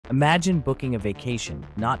Imagine booking a vacation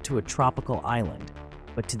not to a tropical island,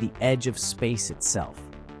 but to the edge of space itself.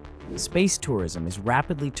 Space tourism is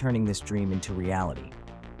rapidly turning this dream into reality.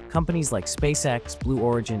 Companies like SpaceX, Blue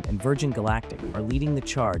Origin, and Virgin Galactic are leading the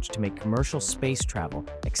charge to make commercial space travel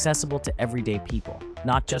accessible to everyday people,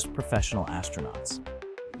 not just professional astronauts.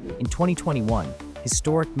 In 2021,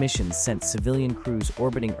 historic missions sent civilian crews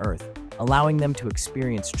orbiting Earth, allowing them to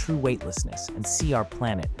experience true weightlessness and see our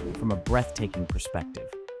planet from a breathtaking perspective.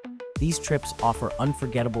 These trips offer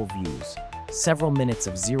unforgettable views, several minutes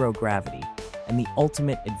of zero gravity, and the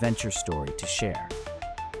ultimate adventure story to share.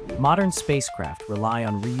 Modern spacecraft rely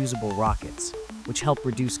on reusable rockets, which help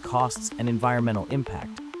reduce costs and environmental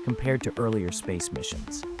impact compared to earlier space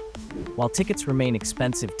missions. While tickets remain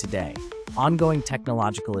expensive today, ongoing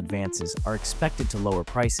technological advances are expected to lower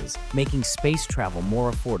prices, making space travel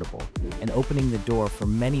more affordable and opening the door for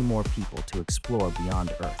many more people to explore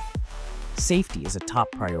beyond Earth. Safety is a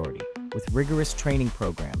top priority, with rigorous training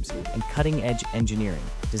programs and cutting-edge engineering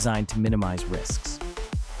designed to minimize risks.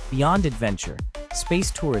 Beyond adventure,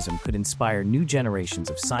 space tourism could inspire new generations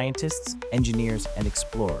of scientists, engineers, and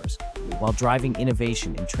explorers, while driving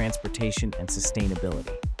innovation in transportation and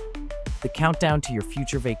sustainability. The countdown to your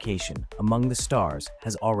future vacation among the stars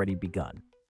has already begun.